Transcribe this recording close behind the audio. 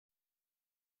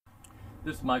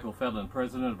This is Michael Fedlin,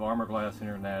 President of Armor Glass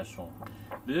International.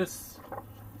 This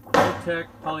low-tech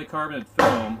polycarbonate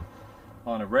film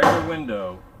on a regular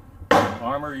window will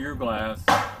armor your glass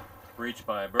breached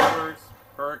by burglars,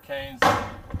 hurricanes,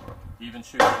 even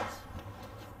shooters.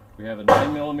 We have a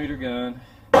 9mm gun.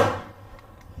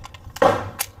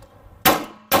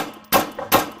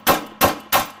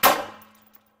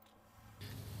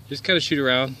 Just kind of shoot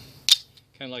around,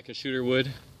 kind of like a shooter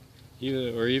would,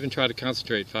 or even try to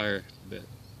concentrate fire a bit.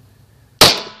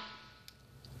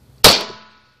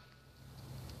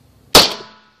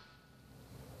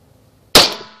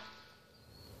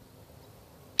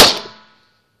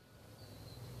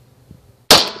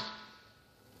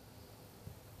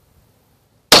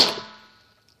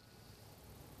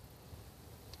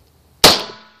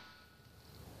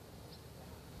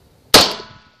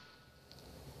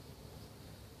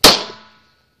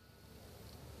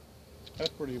 That's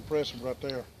pretty impressive right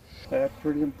there. That's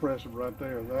pretty impressive right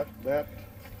there. That.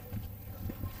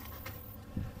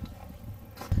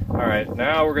 All right,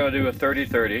 now we're going to do a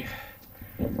 30-30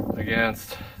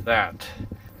 against that.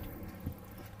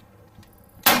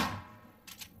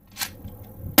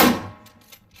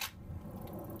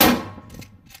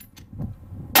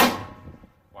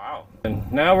 Wow.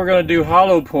 And now we're going to do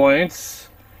hollow points.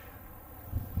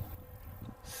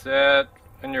 Set,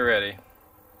 and you're ready.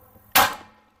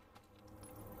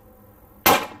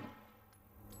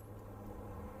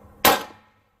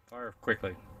 Fire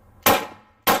quickly.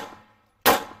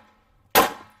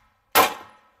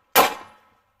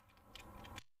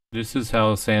 This is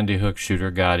how a Sandy Hook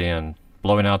shooter got in,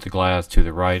 blowing out the glass to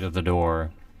the right of the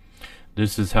door.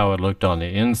 This is how it looked on the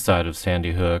inside of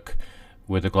Sandy Hook,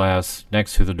 with the glass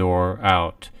next to the door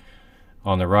out.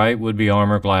 On the right would be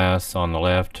armor glass, on the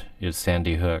left is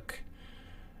Sandy Hook.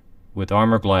 With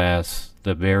armor glass,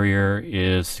 the barrier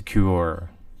is secure.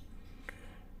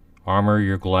 Armor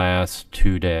your glass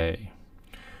today.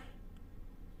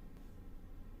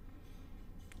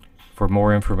 For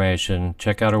more information,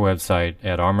 check out our website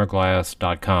at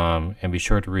armorglass.com and be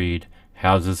sure to read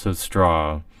Houses of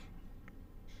Straw.